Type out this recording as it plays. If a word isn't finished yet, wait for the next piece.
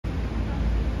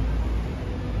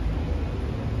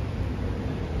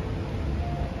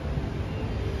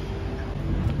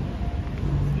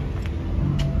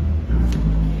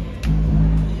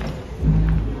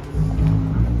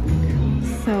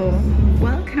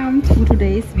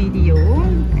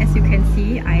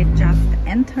see, I just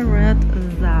entered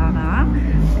Zara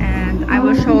and I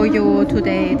will show you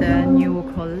today the new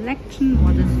collection,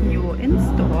 what is new in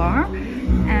store.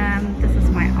 And this is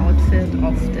my outfit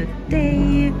of the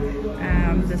day.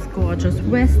 This gorgeous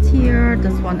vest here,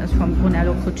 this one is from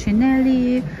Brunello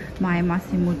Cucinelli, my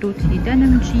Massimo Dutti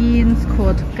denim jeans,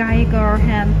 Kurt Geiger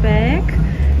handbag,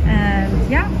 and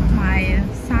yeah, my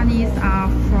sunnies are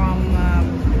from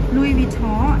Louis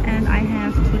Vuitton, and I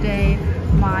have today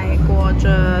my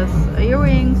gorgeous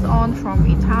earrings on from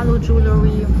Italo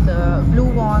Jewelry, the blue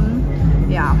one.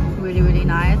 Yeah, really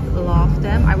nice, love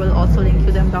them. I will also link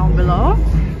you them down below.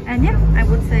 And yeah, I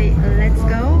would say let's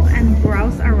go and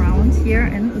browse around here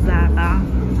in Zara.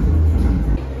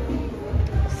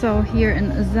 So here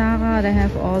in Zara they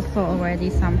have also already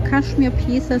some cashmere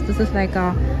pieces. This is like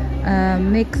a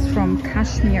mix from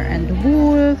cashmere and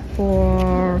wool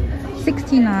for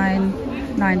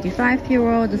 69.95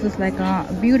 euro. This is like a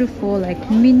beautiful like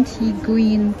minty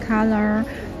green color.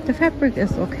 The fabric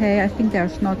is okay. I think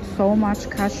there's not so much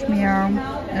cashmere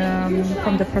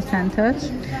from the percentage.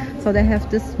 So they have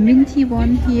this minty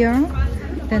one here.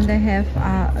 Then they have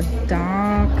a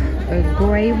dark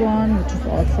gray one, which is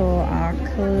also a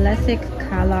classic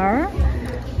color.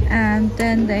 And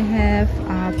then they have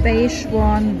a beige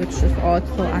one, which is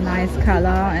also a nice color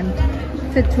and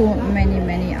fit to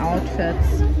many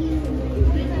outfits.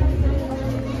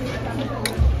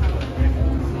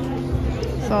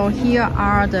 So here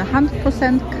are the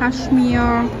 100%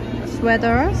 cashmere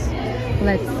sweaters.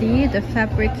 Let's see, the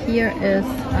fabric here is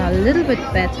a little bit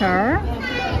better.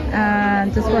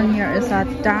 And this one here is a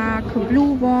dark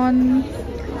blue one.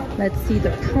 Let's see,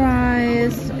 the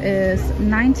price is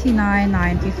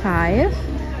 99.95.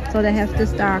 So they have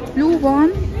this dark blue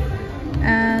one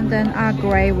and then a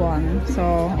gray one.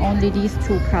 So only these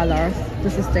two colors.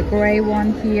 This is the gray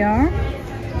one here,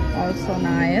 also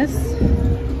nice.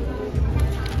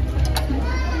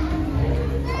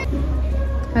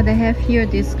 But they have here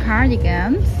these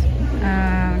cardigans,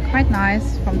 quite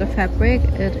nice from the fabric.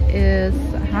 It is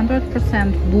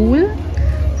 100% wool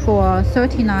for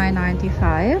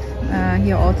 39.95.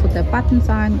 Here also the buttons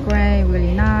are in gray,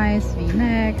 really nice,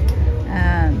 V-neck,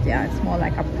 and yeah, it's more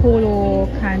like a polo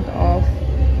kind of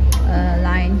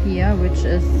line here, which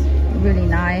is really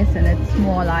nice, and it's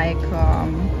more like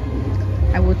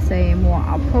I would say more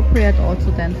appropriate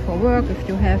also than for work if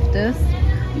you have this.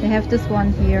 They have this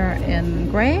one here in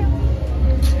gray,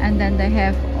 and then they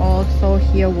have also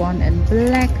here one in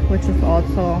black, which is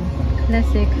also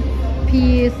classic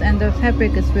piece, and the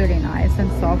fabric is really nice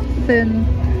and soft, thin,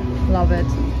 love it.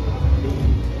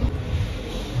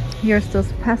 Here's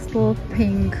this pastel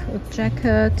pink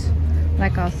jacket,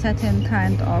 like a satin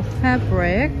kind of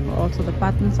fabric. Also the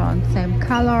buttons are in the same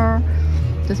color.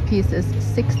 This piece is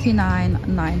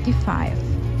 69.95.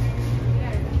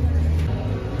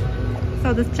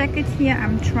 So this jacket here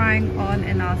I'm trying on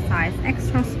in a size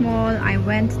extra small. I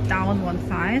went down one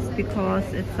size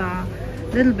because it's a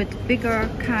little bit bigger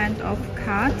kind of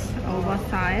cut,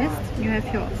 oversized. You have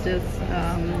your this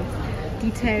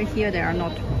detail here. There are no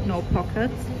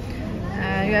pockets.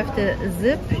 You have the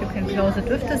zip, you can close it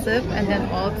with the zip, and then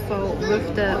also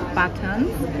with the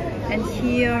buttons. And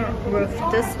here with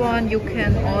this one you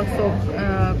can also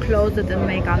close it and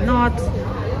make a knot,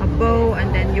 a bow,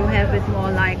 and then you have it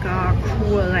more like a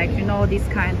cool, like, you know, this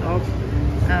kind of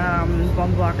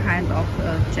bomber kind of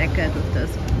jacket with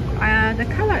this. The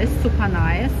color is super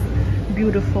nice,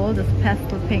 beautiful, this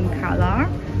pastel pink color,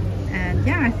 and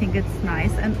yeah, I think it's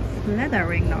nice and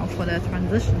flattering now for the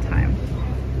transition time.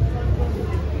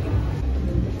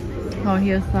 Oh,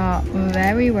 here's a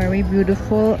very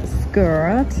beautiful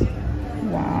skirt.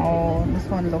 Wow, this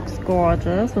one looks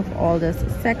gorgeous with all these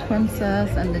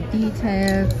sequences and the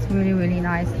details, really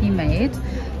nicely made.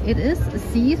 It is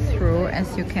see-through,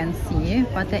 as you can see,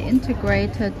 but they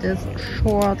integrated this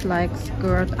short like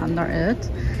skirt under it.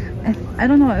 I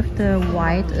don't know if the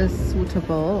white is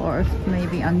suitable or if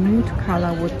maybe a nude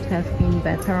color would have been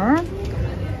better.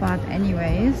 But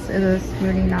anyways, it is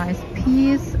really nice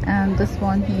piece, and this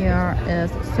one here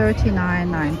is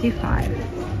 39.95.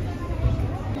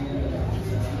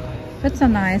 It's a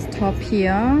nice top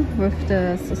here with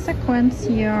the sequins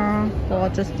here,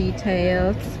 gorgeous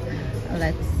details.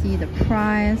 Let's see the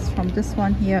price from this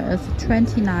one here is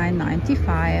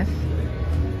 29.95.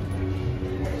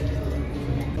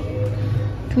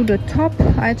 To the top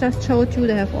I just showed you,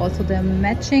 they have also the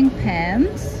matching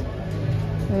pants.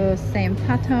 Same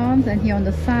patterns, and here on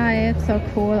the side, so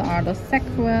cool, are the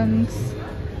sequins.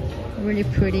 Really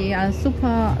pretty. A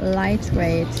super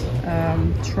lightweight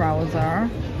trouser,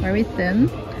 very thin,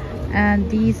 and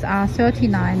these are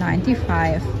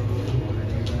 39.95.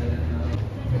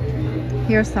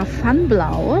 here's a fun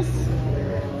blouse.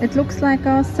 It looks like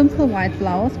a simple white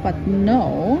blouse, but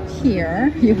no,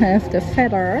 here you have the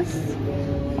feathers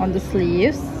on the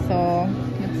sleeves, so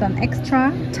it's an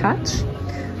extra touch.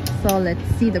 So let's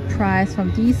see the price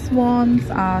from these ones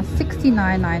are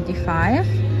 $69.95,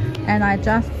 and I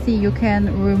just see you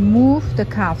can remove the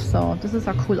cuff, so this is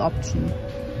a cool option.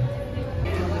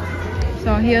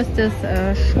 So here's this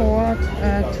short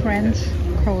trench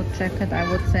coat jacket, I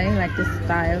would say, like this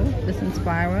style is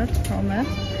inspired from it.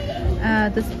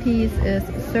 This piece is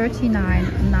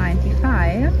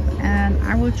 $39.95, and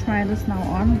I will try this now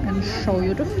on and show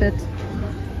you the fit.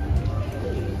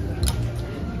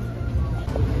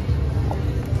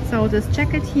 So this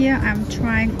jacket here I'm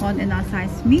trying on in a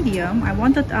size medium. I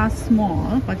wanted a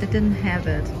small, but they didn't have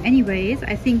it. Anyways,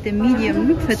 I think the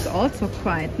medium fits also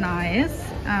quite nice.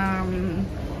 I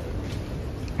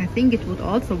think it would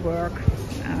also work.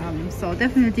 So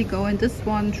definitely go in this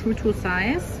one true to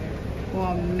size,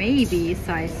 or maybe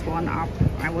size 1 up.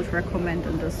 I would recommend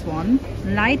in this one.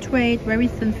 Lightweight, very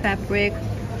thin fabric.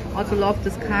 Also love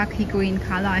this khaki green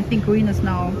color. I think green is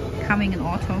now coming in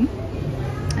autumn.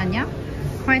 And yeah,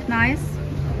 quite nice,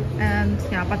 and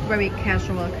yeah, but very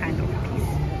casual kind of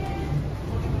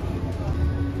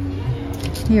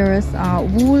piece. Here is a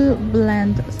wool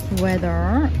blend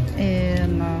sweater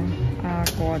in a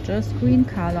gorgeous green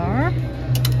color,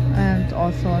 and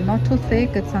also not too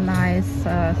thick. It's a nice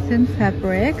thin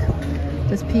fabric.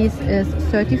 This piece is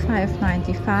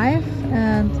 $35.95,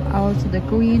 and also the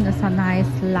green is a nice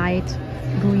light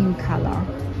green color.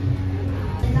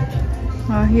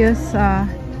 Here's a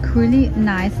really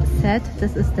nice set.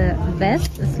 This is the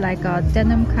vest. It's like a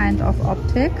denim kind of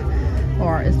optic,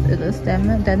 or it is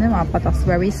denim, but a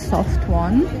very soft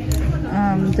one.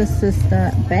 This is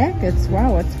the back. It's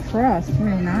wow, it's frost,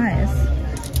 really nice.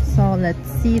 So let's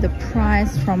see the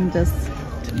price from this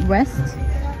vest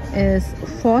is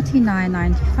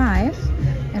 $49.95.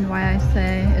 And why I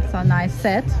say it's a nice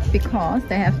set, because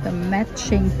they have the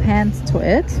matching pants to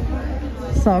it.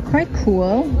 So quite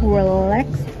cool,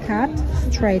 relaxed cut,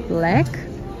 straight leg,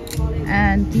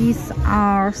 and these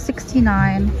are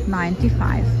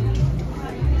 $69.95.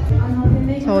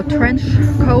 So trench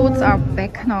coats are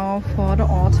back now for the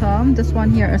autumn. This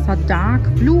one here is a dark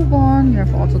blue one. You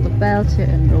have also the belt here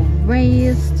in the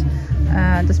waist.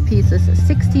 This piece is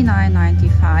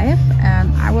 $69.95,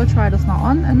 and I will try this now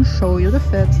on and show you the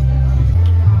fit.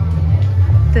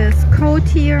 This coat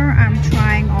here I'm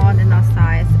trying on in a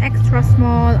size extra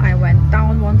small. I went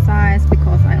down 1 size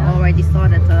because I already saw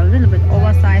that a little bit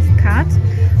oversized cut,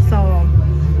 so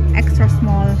extra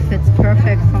small fits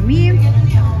perfect for me.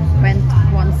 Went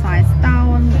 1 size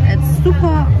down. It's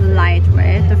super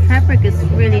lightweight. The fabric is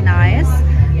really nice,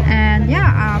 and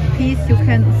yeah, a piece you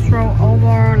can throw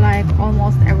over like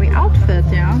almost every outfit.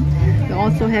 Yeah, you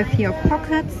also have here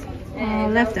pockets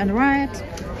left and right.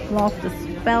 Love this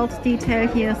belt detail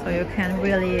here, so you can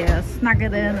really snug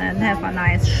it in and have a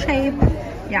nice shape.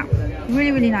 Yeah,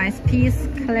 really nice piece.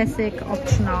 Classic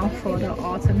option now for the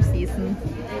autumn season.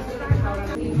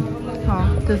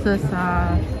 Oh, this is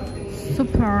a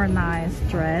super nice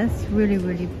dress,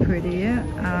 really pretty.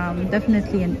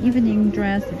 Definitely an evening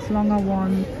dress. It's longer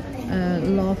one.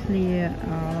 Lovely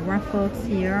ruffles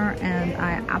here, and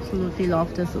I absolutely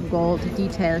love this gold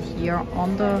detail here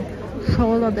on the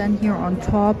shoulder, then here on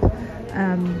top.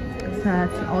 So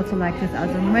it's also like this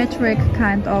asymmetric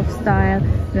kind of style.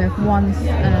 You have one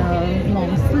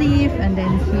long sleeve, and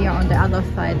then here on the other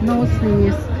side no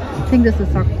sleeves. I think this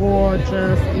is a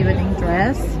gorgeous evening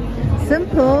dress.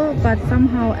 Simple but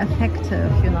somehow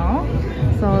effective, you know.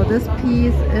 So this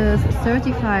piece is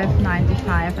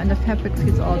 $35.95, and the fabric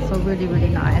feels also really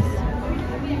nice.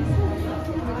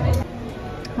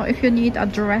 Now, if you need a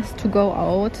dress to go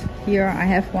out, here I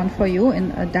have one for you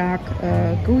in a dark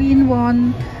green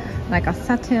one, like a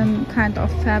satin kind of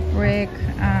fabric,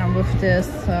 with this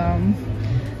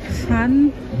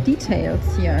fun details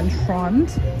here in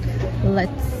front.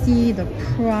 Let's see, the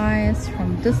price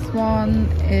from this one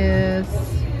is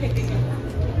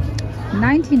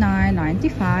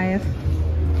 $99.95.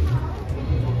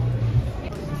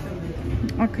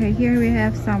 Okay, here we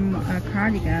have some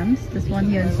cardigans. This one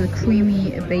here is a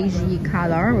creamy beigey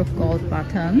color with gold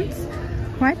buttons.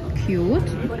 Quite cute.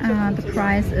 The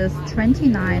price is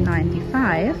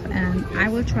 $29.95, and I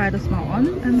will try this now on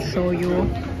and show you.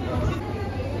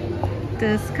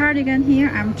 This cardigan here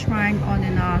I'm trying on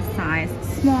in a size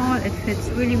small. It fits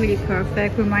really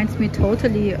perfect. Reminds me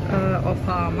totally of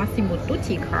a Massimo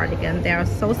Dutti cardigan. They are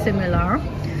so similar.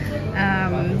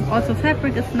 Also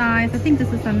fabric is nice. I think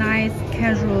this is a nice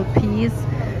casual piece.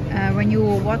 when you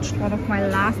watched one of my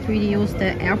last videos,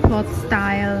 the airport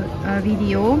style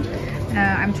video,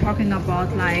 I'm talking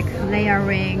about like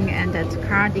layering, and that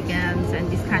cardigans and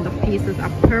these kind of pieces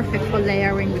are perfect for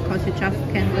layering, because you just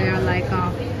can wear like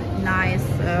a nice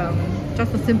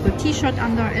just a simple t-shirt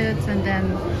under it, and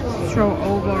then throw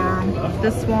over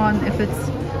this one if it's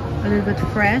a little bit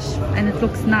fresh, and it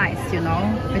looks nice, you know.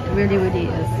 It really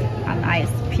is a nice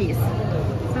piece.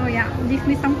 So yeah, leave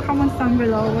me some comments down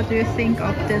below. What do you think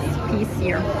of this piece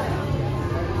here?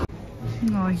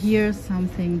 Oh, here's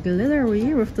something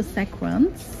glittery with the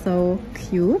sequins, so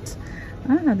cute.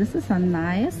 This is a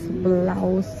nice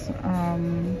blouse,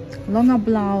 longer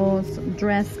blouse,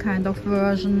 dress kind of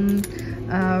version.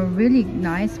 Really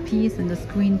nice piece in this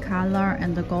green color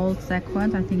and the gold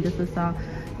sequins. I think this is a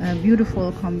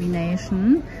beautiful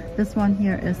combination. This one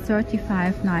here is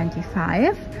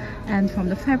 $35.95, and from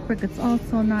the fabric it's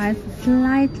also nice,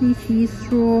 slightly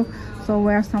see-through, so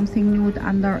wear something nude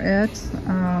under it.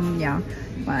 Yeah,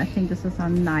 but I think this is a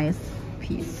nice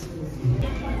piece.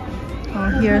 Oh,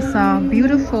 here's a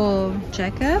beautiful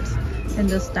jacket in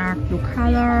this dark blue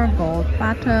color, gold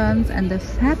buttons, and the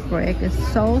fabric is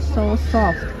so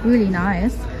soft, really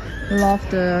nice. Love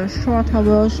the shorter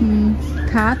version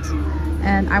cut,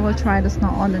 and I will try this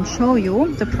now on and show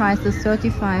you. The price is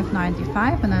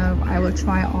 $35.95, and I will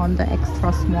try on the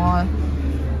extra small.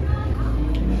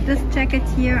 This jacket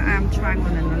here I'm trying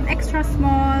on in an extra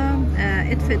small.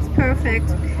 It fits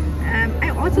perfect. I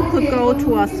also could go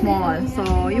to a small,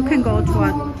 so you can go to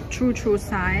a true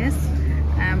size.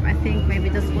 I think maybe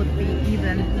this would be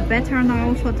even better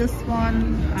now for this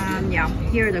one. Yeah,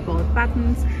 here are the gold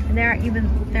buttons, and there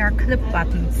are clip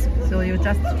buttons, so you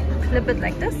just clip it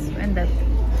like this, and then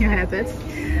you have it.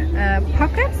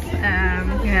 Pockets,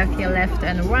 you have here left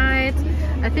and right.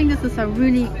 I think this is a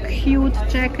really cute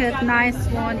jacket, nice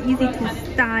one, easy to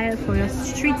style for your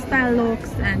street style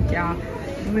looks, and yeah,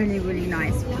 really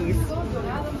nice piece.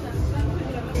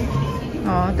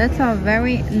 Oh, that's a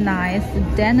very nice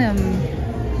denim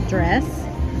dress.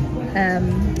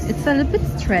 It's a little bit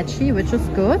stretchy, which is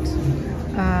good.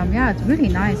 Yeah, it's really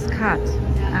nice cut.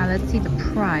 Let's see the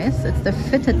price. It's the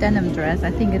fitted denim dress.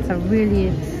 I think it's a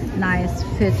really nice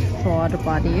fit for the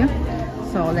body.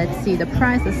 So let's see, the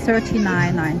price is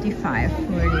 $39.95.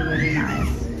 Really nice.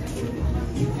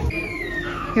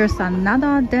 Here's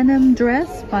another denim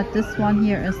dress, but this one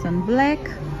here is in black.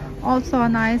 Also a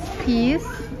nice piece.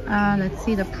 Let's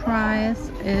see, the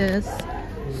price is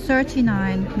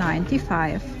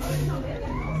 $39.95.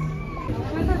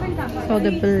 So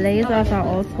the blazers are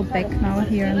also back now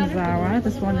here in Zara.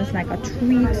 This one is like a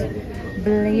tweed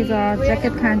blazer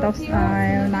jacket kind of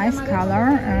style, nice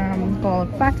color,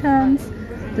 gold buttons.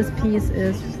 This piece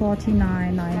is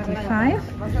 $49.95,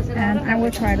 and I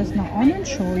will try this now on and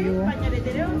show you.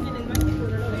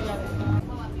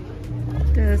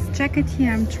 This jacket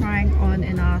here I'm trying on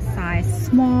in a size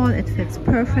small. It fits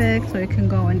perfect, so you can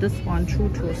go in this one true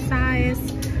to size.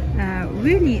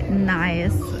 Really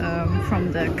nice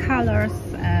from the colors,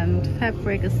 and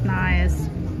fabric is nice.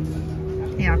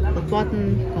 Yeah, the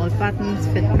gold buttons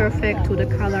fit perfect to the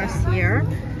colors here.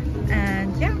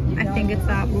 And yeah, I think it's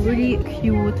a really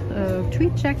cute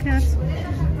tweed jacket,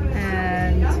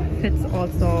 and fits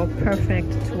also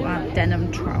perfect to a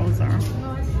denim trouser.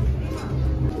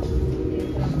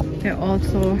 They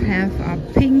also have a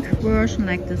pink version,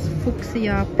 like this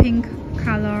fuchsia pink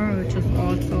color, which is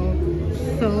also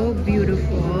so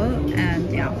beautiful,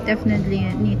 and yeah, definitely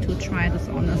need to try this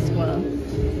on as well.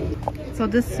 So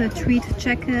this tweed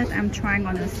jacket I'm trying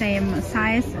on the same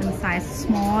size, in size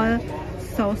small.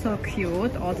 So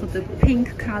cute. Also the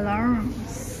pink color,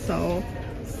 so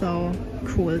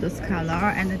cool, this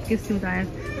color, and it gives you that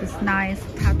this nice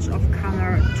touch of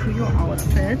color to your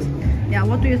outfit. Yeah,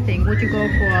 what do you think? Would you go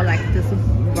for like this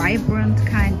vibrant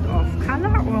kind of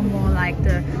color, or more like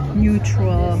the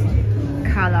neutral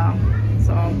color?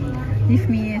 So leave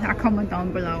me a comment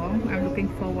down below. I'm looking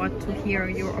forward to hear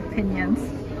your opinions.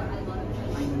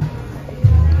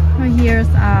 Here's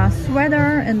a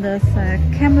sweater in this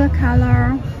camel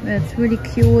color. It's really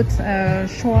cute,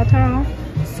 shorter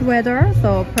sweater,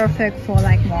 so perfect for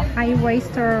like more high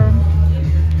waist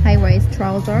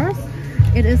trousers.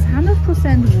 It is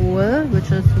 100% wool, which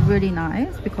is really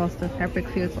nice because the fabric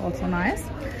feels also nice,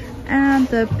 and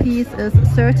the piece is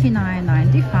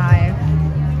 $39.95.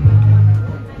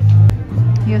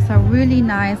 Here's a really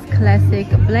nice classic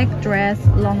black dress,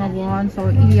 longer one, so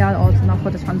ideal also now for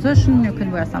the transition. You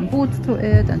can wear some boots to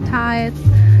it and tights.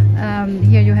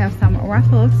 Here you have some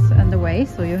ruffles in the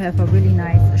waist, so you have a really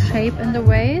nice shape in the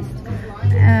waist.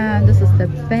 And this is the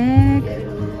bag.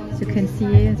 you can see,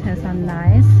 it has a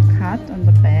nice cut on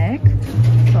the back.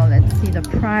 So let's see, the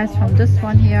price from this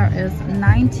one here is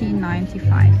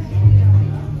 $19.95.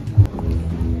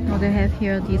 Now they have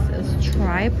here these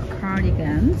stripe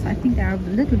cardigans. I think they are a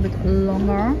little bit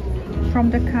longer from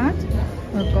the cut,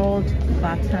 with gold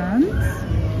buttons.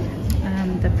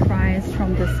 The price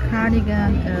from this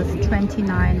cardigan is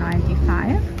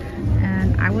 $29.95,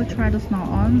 and I will try this now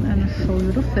on and show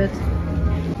you the fit.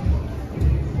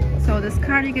 So this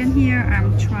cardigan here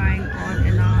I'm trying on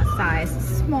in a size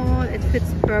small. It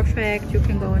fits perfect. You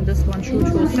can go in this one true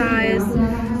to size.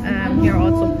 Here are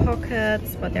also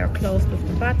pockets, but they're closed with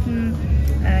the button.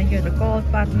 Here are the gold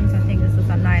buttons. I think this is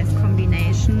a nice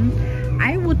combination.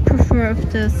 I would prefer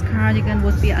if this cardigan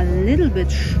would be a little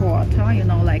bit shorter, you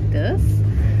know, like this.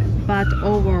 But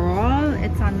overall,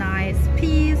 it's a nice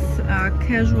piece, a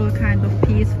casual kind of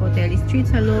piece for daily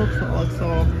streetwear look. So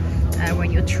also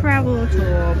when you travel,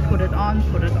 to put it on,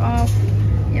 put it off.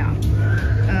 Yeah,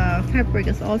 fabric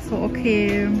is also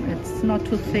okay. It's not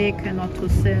too thick and not too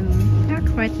thin. Yeah,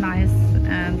 quite nice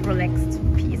and relaxed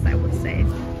piece, I would say.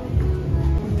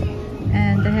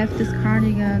 And they have this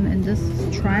cardigan in this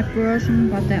stripe version,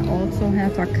 but they also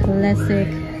have a classic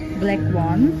black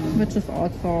one, which is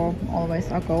also always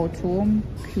a go-to.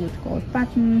 Cute gold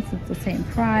buttons, it's the same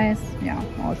price. Yeah,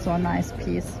 also a nice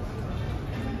piece.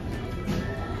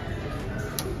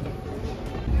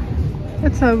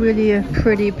 It's a really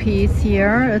pretty piece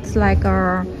here. It's like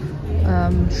a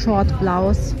short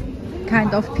blouse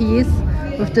kind of piece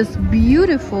with this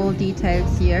beautiful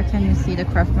details here. Can you see the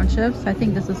craftsmanship? I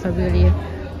think this is a really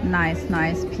nice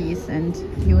piece and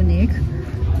unique.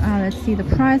 Let's see, the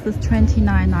price is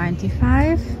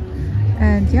 $29.95,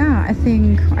 and yeah, I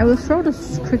think I will throw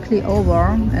this quickly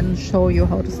over and show you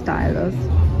how the style is.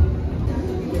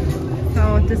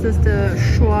 So this is the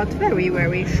short,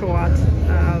 very short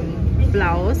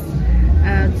blouse.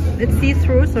 It's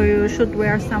see-through, so you should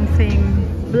wear something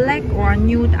black or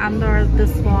nude under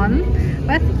this one.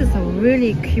 But I think it's a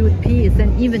really cute piece,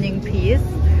 an evening piece.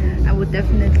 I would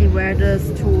definitely wear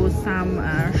this to some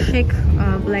chic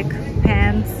black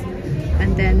pants,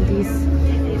 and then these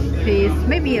piece,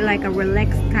 maybe like a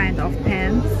relaxed kind of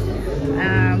pants,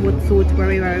 would suit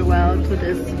very well to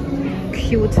this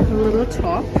cute little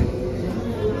top.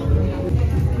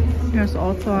 There's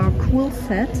also a cool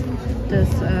set, this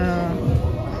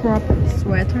crop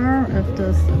sweater with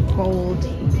this gold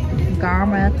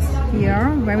garments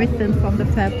here, very thin from the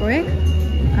fabric.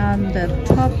 The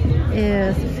top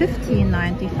is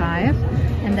 $15.95,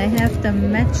 and they have the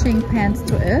matching pants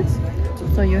to it,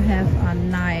 so you have a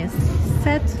nice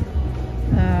set,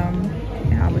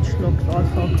 yeah, which looks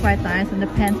also quite nice. And the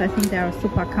pants, I think they are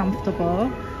super comfortable,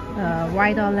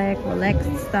 wider leg,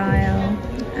 relaxed style.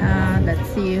 Let's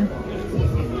see,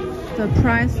 the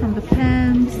price from the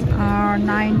pants are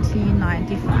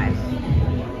 $19.95.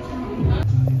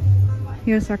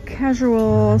 Here's a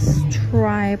casual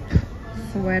stripe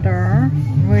sweater,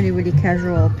 really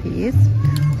casual piece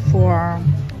for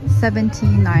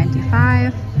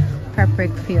 $17.95.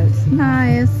 Fabric feels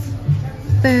nice,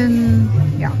 thin,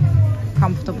 yeah,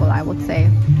 comfortable, I would say.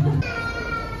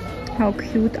 How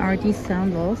cute are these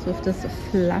sandals with this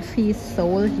fluffy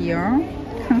sole here?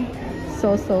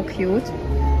 so cute.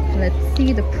 Let's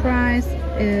see, the price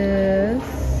is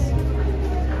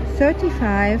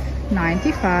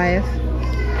 $35.95.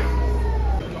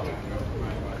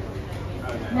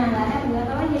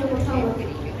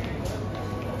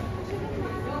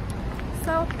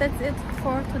 So that's it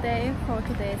for today, for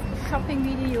today's shopping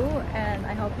video, and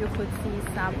I hope you could see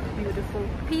some beautiful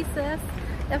pieces.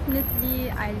 Definitely,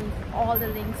 I leave all the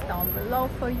links down below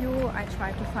for you. I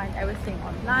try to find everything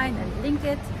online and link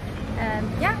it. And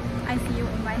yeah, I see you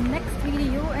in my next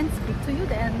video and speak to you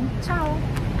then. Ciao!